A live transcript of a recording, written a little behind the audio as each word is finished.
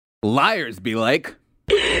Liars be like,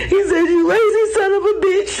 he said, you lazy son of a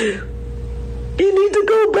bitch. You need to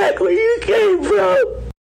go back where you came from.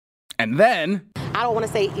 And then, I don't want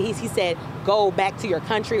to say he said go back to your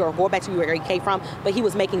country or go back to where you came from, but he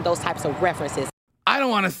was making those types of references. I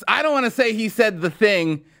don't want to say he said the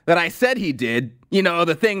thing that I said he did,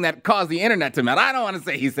 the thing that caused the internet to melt. I don't want to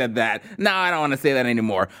say he said that. No, I don't want to say that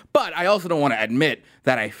anymore. But I also don't want to admit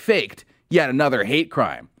that I faked yet another hate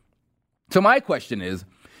crime. So my question is,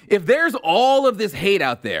 if there's all of this hate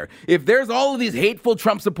out there, if there's all of these hateful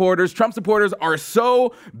Trump supporters are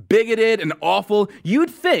so bigoted and awful, you'd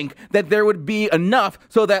think that there would be enough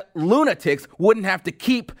so that lunatics wouldn't have to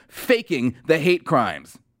keep faking the hate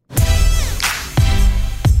crimes.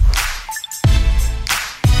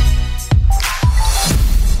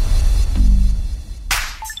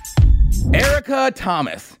 Erica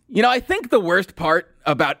Thomas. I think the worst part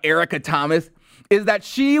about Erica Thomas is that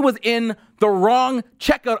she was in the wrong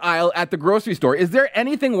checkout aisle at the grocery store. Is there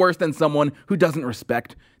anything worse than someone who doesn't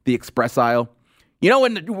respect the express aisle?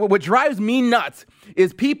 What drives me nuts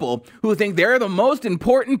is people who think they're the most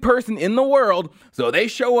important person in the world, so they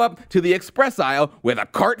show up to the express aisle with a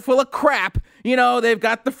cart full of crap. They've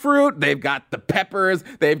got the fruit, they've got the peppers,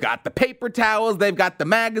 they've got the paper towels, they've got the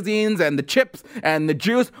magazines and the chips and the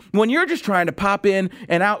juice, when you're just trying to pop in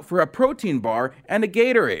and out for a protein bar and a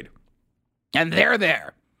Gatorade. And they're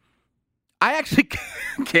there. I actually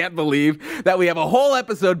can't believe that we have a whole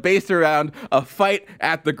episode based around a fight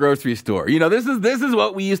at the grocery store. This is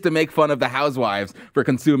what we used to make fun of the housewives for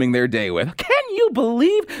consuming their day with. Can you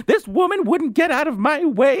believe this woman wouldn't get out of my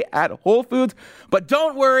way at Whole Foods? But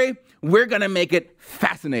don't worry, we're going to make it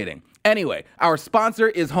fascinating. Anyway, our sponsor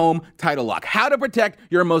is Home Title Lock. How to protect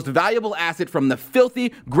your most valuable asset from the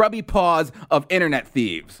filthy, grubby paws of internet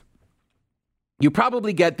thieves. You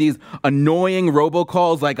probably get these annoying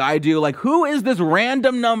robocalls like I do, like, who is this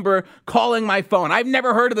random number calling my phone? I've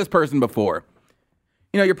never heard of this person before.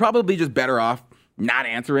 You're probably just better off not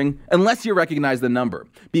answering unless you recognize the number,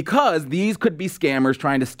 because these could be scammers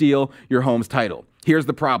trying to steal your home's title. Here's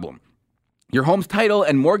the problem. Your home's title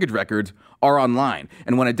and mortgage records are online,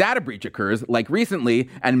 and when a data breach occurs, like recently,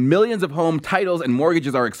 and millions of home titles and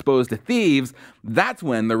mortgages are exposed to thieves, that's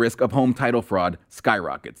when the risk of home title fraud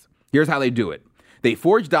skyrockets. Here's how they do it. They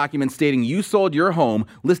forge documents stating you sold your home,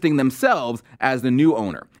 listing themselves as the new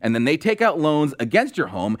owner. And then they take out loans against your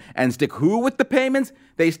home and stick who with the payments?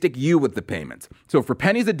 They stick you with the payments. So for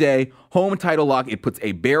pennies a day, Home Title Lock, it puts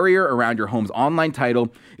a barrier around your home's online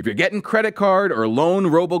title. If you're getting credit card or loan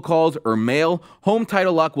robocalls or mail, Home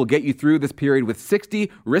Title Lock will get you through this period with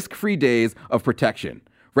 60 risk-free days of protection.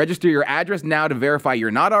 Register your address now to verify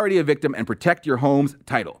you're not already a victim and protect your home's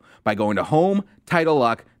title by going to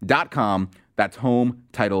HomeTitleLock.com. That's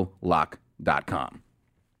HomeTitleLock.com.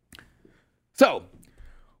 So,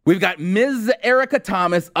 we've got Ms. Erica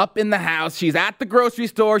Thomas up in the house. She's at the grocery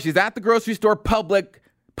store. She's at the grocery store Publix.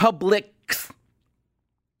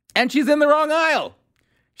 And she's in the wrong aisle.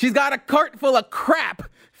 She's got a cart full of crap.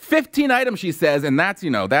 15 items, she says, and that's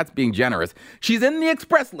being generous. She's in the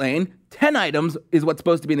express lane. 10 items is what's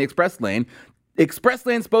supposed to be in the express lane. Express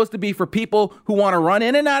lane's supposed to be for people who want to run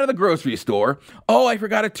in and out of the grocery store. Oh, I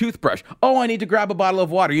forgot a toothbrush. Oh, I need to grab a bottle of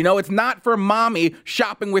water. It's not for mommy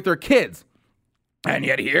shopping with her kids. And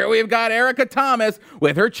yet here we've got Erica Thomas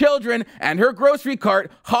with her children and her grocery cart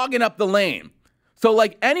hogging up the lane. So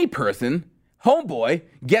like any person, homeboy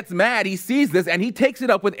gets mad. He sees this and he takes it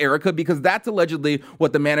up with Erica because that's allegedly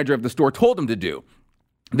what the manager of the store told him to do.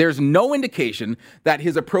 There's no indication that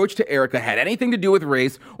his approach to Erica had anything to do with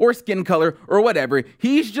race or skin color or whatever.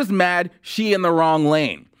 He's just mad she in the wrong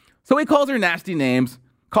lane. So he calls her nasty names,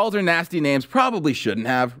 probably shouldn't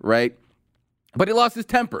have, right? But he lost his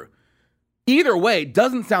temper. Either way,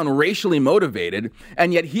 doesn't sound racially motivated,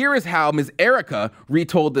 and yet here is how Ms. Erica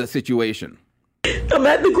retold the situation. I'm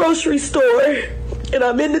at the grocery store, and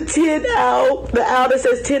I'm in the 10 aisle, the aisle that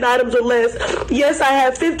says 10 items or less. Yes, I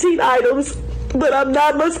have 15 items. But I'm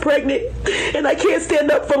 9 months pregnant, and I can't stand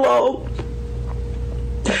up for long.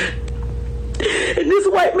 And this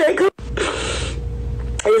white man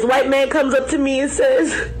comes up to me and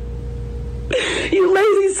says, "You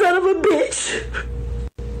lazy son of a bitch."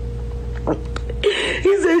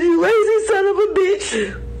 He said, "You lazy son of a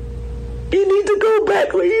bitch. You need to go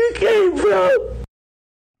back where you came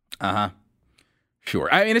from." Sure.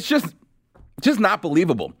 I mean, it's just not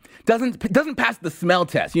believable. Doesn't pass the smell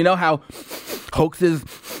test. You know how hoaxes,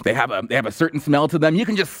 they have a certain smell to them. You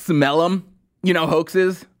can just smell them.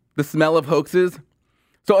 Hoaxes, the smell of hoaxes.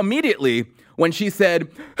 So immediately when she said,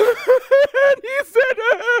 he said,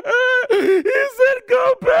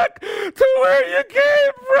 go back to where you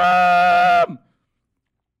came from.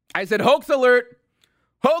 I said, hoax alert,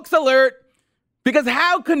 hoax alert. Because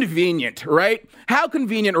how convenient, right? How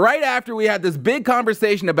convenient right after we had this big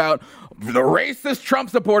conversation about the racist Trump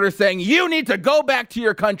supporter saying, you need to go back to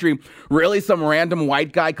your country. Really, some random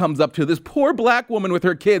white guy comes up to this poor black woman with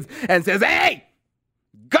her kids and says, hey,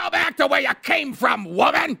 go back to where you came from,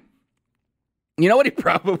 woman. You know what he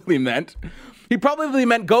probably meant? He probably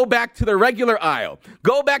meant go back to the regular aisle.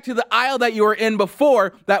 Go back to the aisle that you were in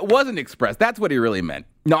before that wasn't expressed. That's what he really meant.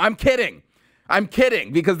 No, I'm kidding. I'm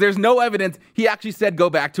kidding, because there's no evidence he actually said go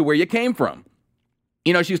back to where you came from.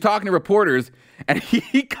 You know, she was talking to reporters, and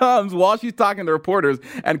he comes while she's talking to reporters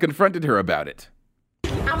and confronted her about it.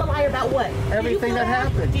 I'm a liar about what? Everything that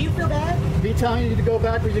happened. Do you feel bad? Me telling you to go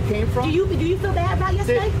back where you came from? Do you feel bad about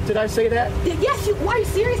yesterday? Did I say that? Yes, you. Why are you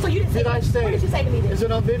serious? So you didn't say Did I say What did you say to me then? Is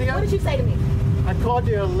it on video? What did you say to me? I called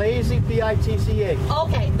you a lazy bitch.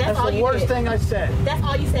 Okay, that's all the you worst did. thing I said. That's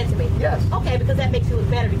all you said to me? Yes. Okay, because that makes you look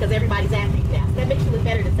better because everybody's after you now. That makes you look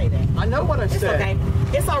better to say that. I know what I said. It's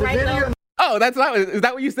okay. It's all right, though. Oh, is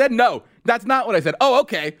that what you said? No, that's not what I said. Oh,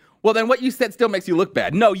 okay. Well, then what you said still makes you look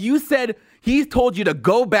bad. No, you said he told you to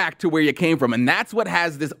go back to where you came from, and that's what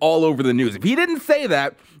has this all over the news. If he didn't say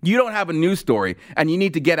that, you don't have a news story, and you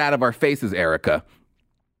need to get out of our faces, Erica.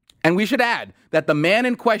 And we should add that the man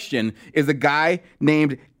in question is a guy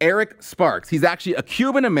named Eric Sparks. He's actually a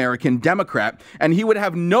Cuban-American Democrat, and he would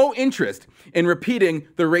have no interest in repeating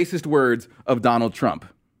the racist words of Donald Trump.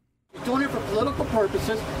 Doing it for political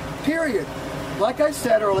purposes, period. Like I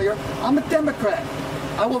said earlier, I'm a Democrat.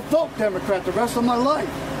 I will vote Democrat the rest of my life.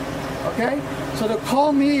 Okay? So to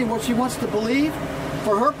call me what she wants to believe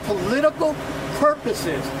for her political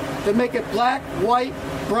purposes, to make it black, white,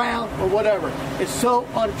 brown, or whatever, it's so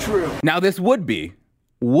untrue. Now, this would be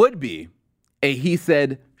a he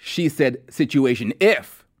said, she said situation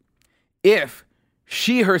if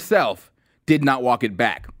she herself did not walk it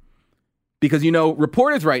back. Because, you know,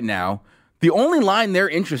 reporters right now, the only line they're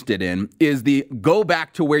interested in is the go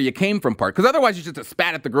back to where you came from part. Because otherwise it's just a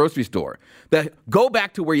spat at the grocery store. The go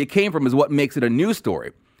back to where you came from is what makes it a news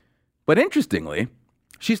story. But interestingly,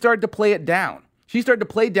 she started to play it down. She started to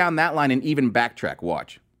play down that line and even backtrack.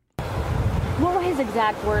 Watch. What were his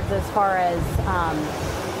exact words as far as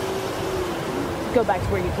go back to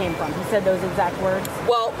where you came from? He said those exact words?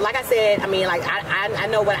 Well, like I said, I mean, like, I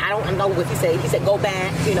know what, I don't know what he said. He said, go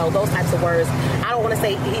back, you know, those types of words. I don't want to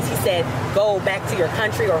say, he said, go back to your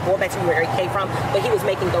country or go back to where you came from, but he was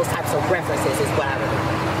making those types of references is what I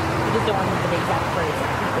remember. You just don't remember the exact phrase?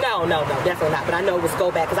 No, definitely not. But I know it was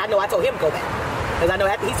go back, because I know I told him go back. Because I know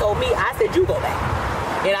after he told me, I said, you go back.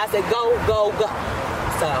 And I said, go.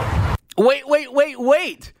 So.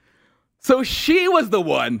 Wait. So she was the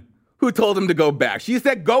one who told him to go back. She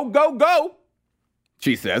said, go.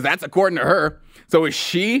 She says, that's according to her. So is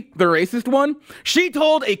she the racist one? She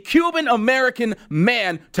told a Cuban-American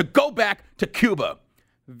man to go back to Cuba.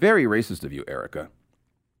 Very racist of you, Erica.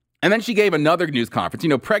 And then she gave another news conference, you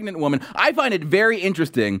know, pregnant woman. I find it very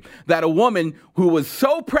interesting that a woman who was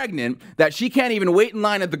so pregnant that she can't even wait in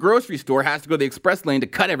line at the grocery store, has to go the express lane to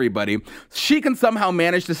cut everybody. She can somehow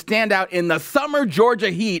manage to stand out in the summer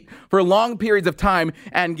Georgia heat for long periods of time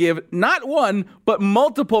and give not one, but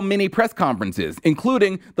multiple mini press conferences,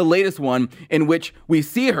 including the latest one in which we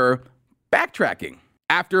see her backtracking.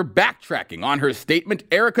 After backtracking on her statement,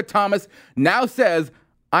 Erica Thomas now says,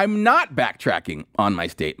 I'm not backtracking on my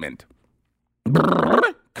statement.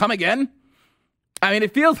 Come again? I mean,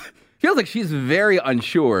 it feels like she's very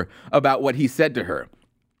unsure about what he said to her.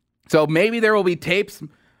 So maybe there will be tapes,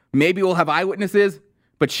 maybe we'll have eyewitnesses,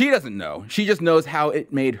 but she doesn't know. She just knows how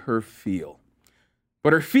it made her feel.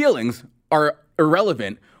 But her feelings are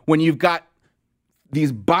irrelevant when you've got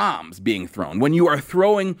these bombs being thrown, when you are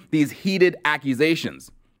throwing these heated accusations.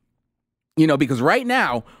 You know, because right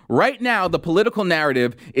now, the political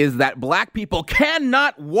narrative is that black people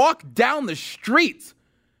cannot walk down the streets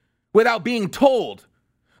without being told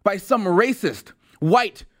by some racist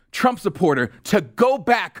white Trump supporter to go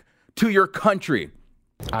back to your country.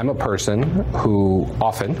 I'm a person who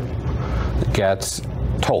often gets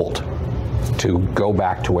told to go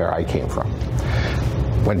back to where I came from.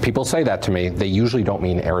 When people say that to me, they usually don't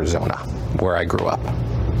mean Arizona, where I grew up.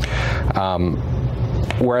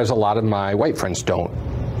 Whereas a lot of my white friends don't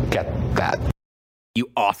get that.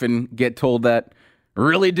 You often get told that?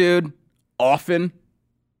 Really, dude? Often?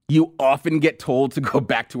 You often get told to go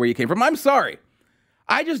back to where you came from? I'm sorry.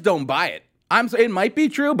 I just don't buy it. It might be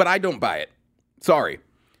true, but I don't buy it. Sorry.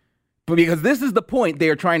 But because this is the point they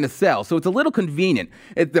are trying to sell. So it's a little convenient.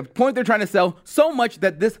 It's the point they're trying to sell so much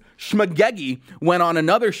that this schmagegi went on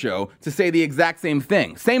another show to say the exact same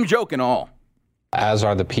thing. Same joke and all. As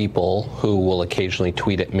are the people who will occasionally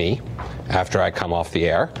tweet at me after I come off the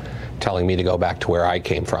air, telling me to go back to where I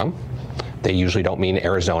came from. They usually don't mean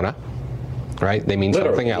Arizona, right? They mean literally,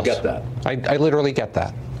 something else. You get that. I literally get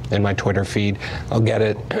that in my Twitter feed. I'll get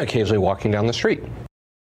it occasionally walking down the street.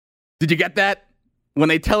 Did you get that? When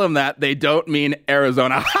they tell him that, they don't mean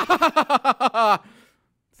Arizona.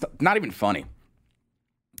 Not even funny,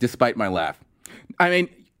 despite my laugh. I mean,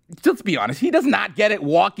 let's be honest, he does not get it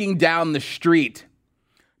walking down the street.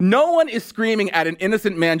 No one is screaming at an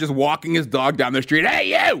innocent man just walking his dog down the street. Hey,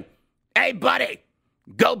 you! Hey, buddy!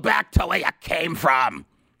 Go back to where you came from.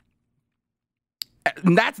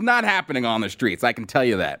 That's not happening on the streets, I can tell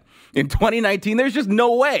you that. In 2019, there's just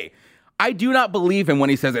no way. I do not believe him when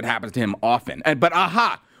he says it happens to him often. But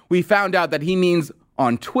we found out that he means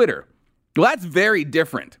on Twitter. Well, that's very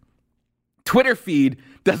different. Twitter feed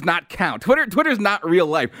does not count. Twitter's not real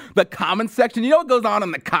life. The comment section, you know what goes on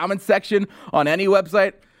in the comment section on any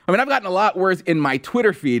website? I mean, I've gotten a lot worse in my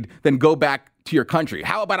Twitter feed than go back to your country.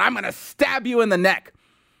 How about I'm going to stab you in the neck?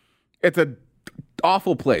 It's an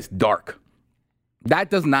awful place, dark.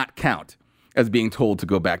 That does not count as being told to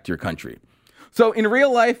go back to your country. So in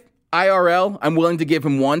real life, IRL, I'm willing to give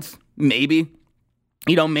him once, maybe.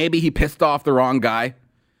 Maybe he pissed off the wrong guy.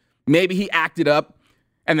 Maybe he acted up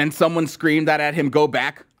and then someone screamed that at him, go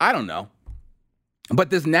back. I don't know. But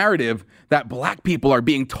this narrative that black people are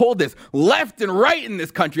being told this left and right in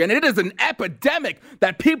this country, and it is an epidemic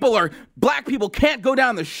that black people can't go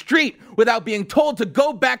down the street without being told to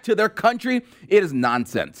go back to their country, it is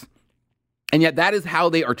nonsense. And yet that is how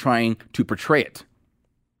they are trying to portray it.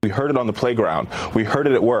 We heard it on the playground. We heard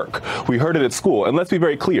it at work. We heard it at school. And let's be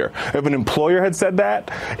very clear. If an employer had said that,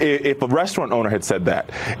 if a restaurant owner had said that,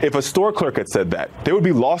 if a store clerk had said that, there would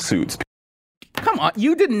be lawsuits. Come on.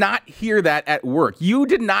 You did not hear that at work. You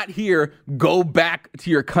did not hear go back to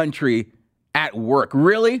your country at work.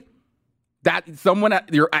 Really? That someone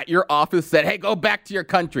at your office said, hey, go back to your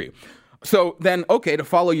country. So then, okay, to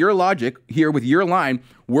follow your logic here with your line,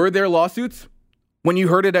 were there lawsuits when you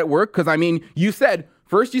heard it at work? Because, I mean,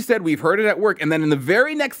 First, you said, we've heard it at work. And then in the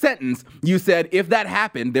very next sentence, you said, if that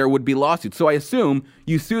happened, there would be lawsuits. So I assume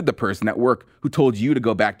you sued the person at work who told you to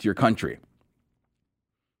go back to your country.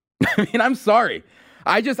 I mean, I'm sorry.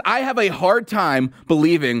 I have a hard time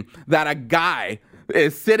believing that a guy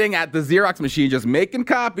is sitting at the Xerox machine, just making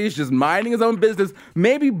copies, just minding his own business,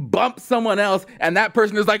 maybe bump someone else. And that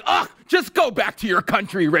person is like, just go back to your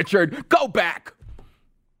country, Richard. Go back.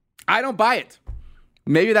 I don't buy it.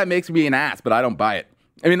 Maybe that makes me an ass, but I don't buy it.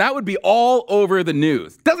 I mean, that would be all over the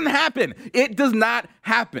news. Doesn't happen. It does not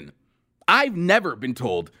happen. I've never been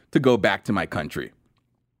told to go back to my country.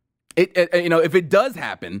 If it does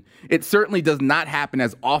happen, it certainly does not happen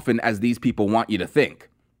as often as these people want you to think.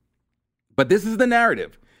 But this is the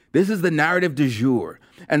narrative. This is the narrative du jour.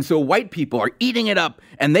 And so white people are eating it up,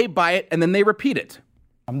 and they buy it, and then they repeat it.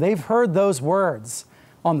 They've heard those words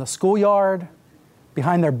on the schoolyard,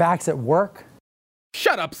 behind their backs at work.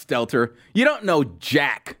 Shut up, Stelter. You don't know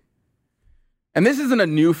jack. And this isn't a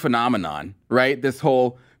new phenomenon, right? This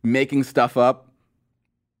whole making stuff up.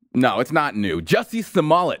 No, it's not new. Jussie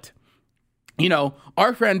Smollett.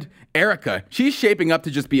 Our friend Erica, she's shaping up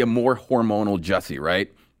to just be a more hormonal Jussie, right?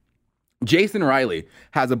 Jason Riley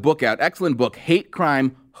has a book out, excellent book, Hate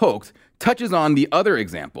Crime Hoax, touches on the other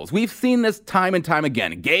examples. We've seen this time and time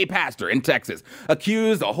again. A gay pastor in Texas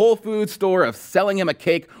accused a Whole Foods store of selling him a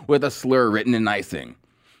cake with a slur written in icing.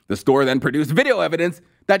 The store then produced video evidence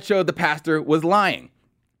that showed the pastor was lying.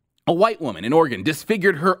 A white woman in Oregon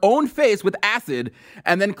disfigured her own face with acid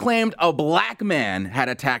and then claimed a black man had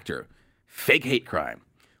attacked her. Fake hate crime.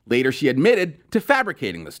 Later, she admitted to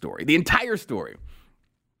fabricating the story, the entire story.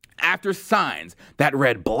 After signs that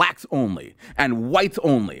read blacks only and whites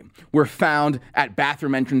only were found at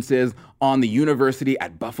bathroom entrances on the university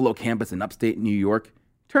at Buffalo campus in upstate New York,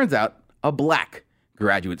 turns out a black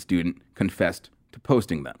graduate student confessed to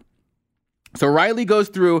posting them. So Riley goes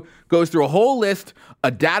through a whole list,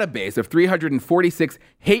 a database of 346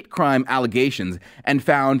 hate crime allegations, and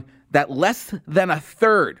found that less than a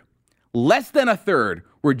third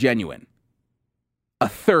were genuine. A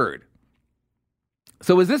third.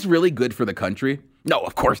 So is this really good for the country? No,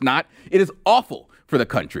 of course not. It is awful for the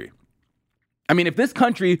country. I mean, if this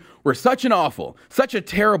country were such a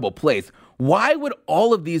terrible place, why would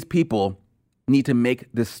all of these people need to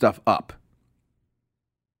make this stuff up?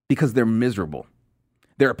 Because they're miserable.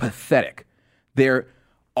 They're pathetic. They're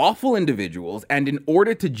awful individuals, and in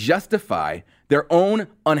order to justify their own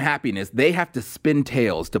unhappiness, they have to spin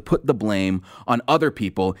tales to put the blame on other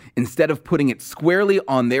people instead of putting it squarely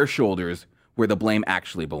on their shoulders where the blame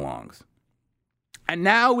actually belongs. And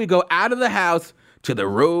now we go out of the house to the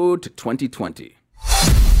road to 2020.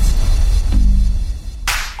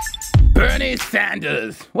 Bernie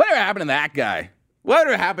Sanders. Whatever happened to that guy?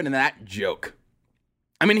 Whatever happened to that joke?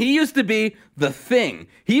 I mean, he used to be the thing.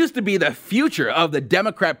 He used to be the future of the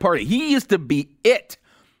Democrat Party. He used to be it.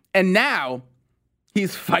 And now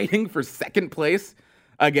he's fighting for second place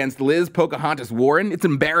against Liz Pocahontas Warren. It's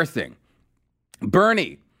embarrassing.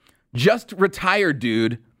 Bernie, just retired,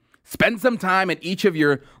 dude. Spend some time at each of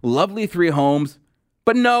your lovely 3 homes.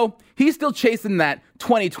 But no, he's still chasing that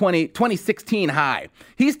 2016 high.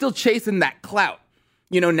 He's still chasing that clout.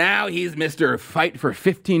 You know, now he's Mr. Fight for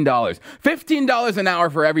 $15. $15 an hour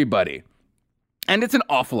for everybody. And it's an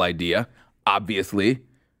awful idea, obviously.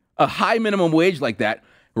 A high minimum wage like that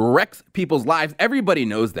wrecks people's lives. Everybody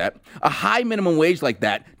knows that. A high minimum wage like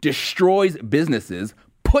that destroys businesses,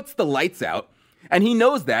 puts the lights out, and he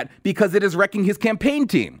knows that because it is wrecking his campaign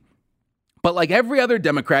team. But like every other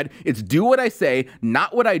Democrat, it's do what I say,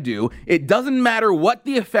 not what I do. It doesn't matter what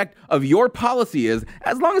the effect of your policy is,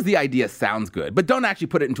 as long as the idea sounds good. But don't actually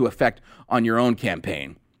put it into effect on your own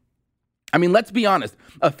campaign. I mean, let's be honest.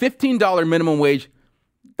 A $15 minimum wage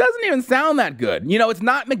doesn't even sound that good. You know, it's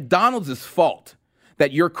not McDonald's fault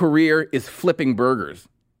that your career is flipping burgers.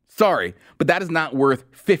 Sorry, but that is not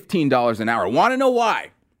worth $15 an hour. Want to know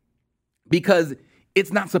why? Because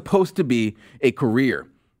it's not supposed to be a career.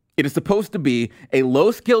 It is supposed to be a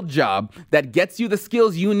low-skilled job that gets you the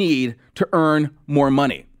skills you need to earn more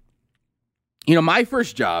money. You know, my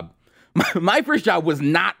first job was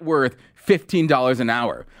not worth $15 an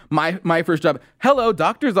hour. My first job, hello,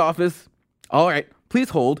 doctor's office. All right, please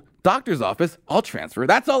hold. Doctor's office, I'll transfer.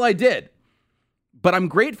 That's all I did. But I'm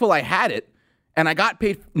grateful I had it, and I got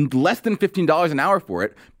paid less than $15 an hour for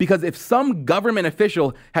it, because if some government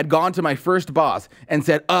official had gone to my first boss and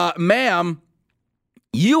said, ma'am,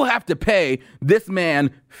 you have to pay this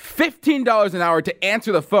man $15 an hour to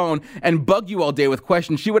answer the phone and bug you all day with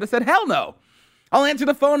questions, she would have said, hell no, I'll answer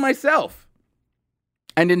the phone myself.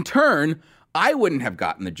 And in turn, I wouldn't have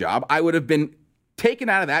gotten the job. I would have been taken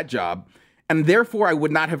out of that job, and therefore I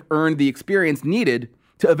would not have earned the experience needed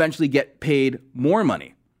to eventually get paid more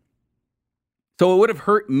money. So it would have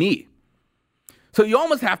hurt me. So you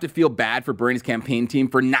almost have to feel bad for Bernie's campaign team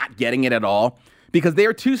for not getting it at all, because they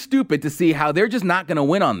are too stupid to see how they're just not going to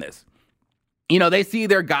win on this. You know, they see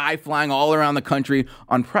their guy flying all around the country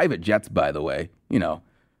on private jets, by the way. You know,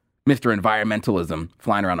 Mr. Environmentalism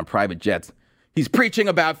flying around on private jets. He's preaching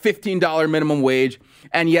about $15 minimum wage,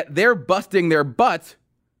 and yet they're busting their butts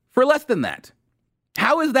for less than that.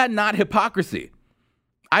 How is that not hypocrisy?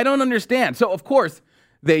 I don't understand. So, of course,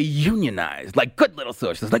 they unionized like good little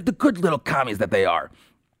socialists, like the good little commies that they are.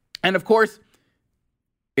 And, of course,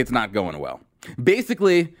 it's not going well.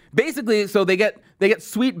 Basically, so they get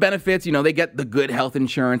sweet benefits, you know, they get the good health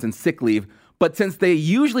insurance and sick leave, but since they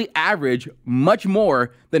usually average much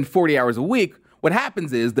more than 40 hours a week, what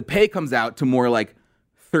happens is the pay comes out to more like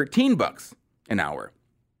 $13 an hour.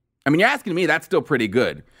 I mean, you're asking me, that's still pretty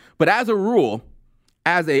good. But as a rule,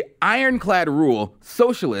 as a ironclad rule,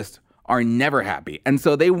 socialists are never happy. And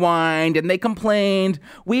so they whined and they complained,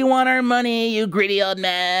 we want our money, you greedy old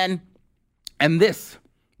man. And this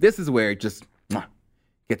is where it just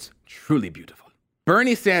gets truly beautiful.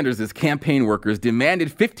 Bernie Sanders' campaign workers demanded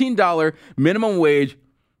 $15 minimum wage,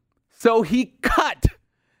 so he cut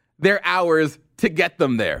their hours to get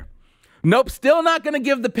them there. Nope, still not going to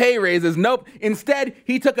give the pay raises. Nope, instead,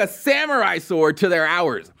 he took a samurai sword to their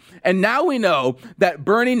hours. And now we know that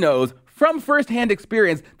Bernie knows from firsthand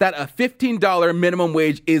experience that a $15 minimum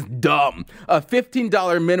wage is dumb. A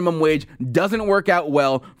 $15 minimum wage doesn't work out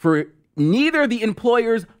well for neither the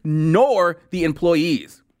employers nor the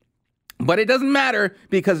employees. But it doesn't matter,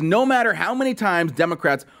 because no matter how many times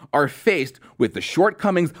Democrats are faced with the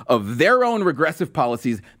shortcomings of their own regressive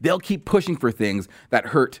policies, they'll keep pushing for things that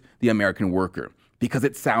hurt the American worker because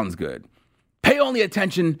it sounds good. Pay only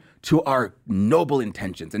attention to our noble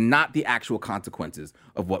intentions and not the actual consequences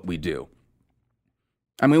of what we do.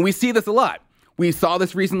 I mean, we see this a lot. We saw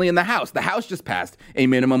this recently in the House. The House just passed a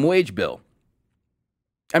minimum wage bill.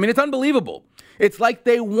 I mean, it's unbelievable. It's like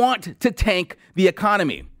they want to tank the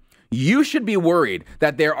economy. You should be worried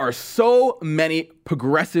that there are so many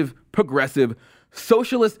progressive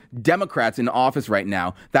socialist Democrats in office right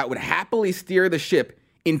now that would happily steer the ship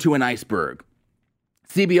into an iceberg.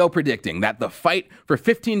 CBO predicting that the fight for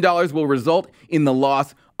 $15 will result in the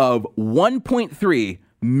loss of 1.3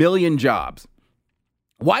 million jobs.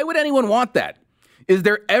 Why would anyone want that? Is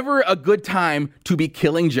there ever a good time to be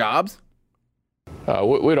killing jobs?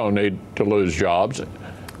 We don't need to lose jobs.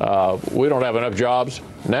 We don't have enough jobs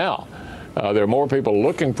now. There are more people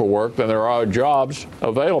looking for work than there are jobs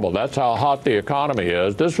available. That's how hot the economy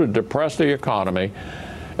is. This would depress the economy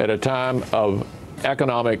at a time of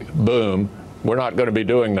economic boom. We're not going to be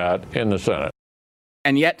doing that in the Senate.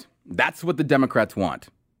 And yet, that's what the Democrats want.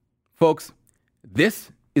 Folks,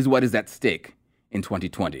 this is what is at stake in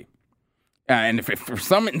 2020. And if for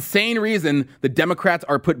some insane reason the Democrats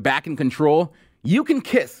are put back in control, you can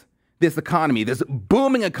kiss this economy, this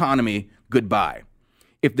booming economy, goodbye.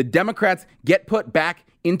 If the Democrats get put back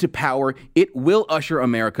into power, it will usher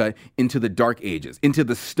America into the dark ages, into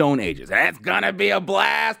the stone ages. And it's gonna be a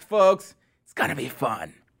blast, folks. It's gonna be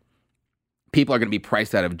fun. People are going to be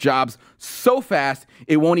priced out of jobs so fast,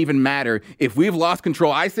 it won't even matter if we've lost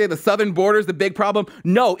control. I say the southern border is the big problem.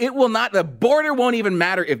 No, it will not. The border won't even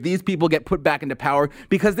matter if these people get put back into power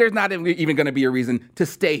because there's not even going to be a reason to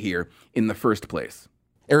stay here in the first place.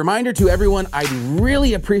 A reminder to everyone, I'd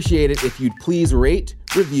really appreciate it if you'd please rate,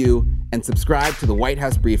 review, and subscribe to the White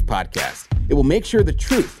House Brief podcast. It will make sure the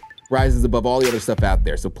truth rises above all the other stuff out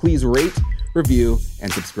there. So please rate, review,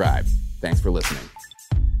 and subscribe. Thanks for listening.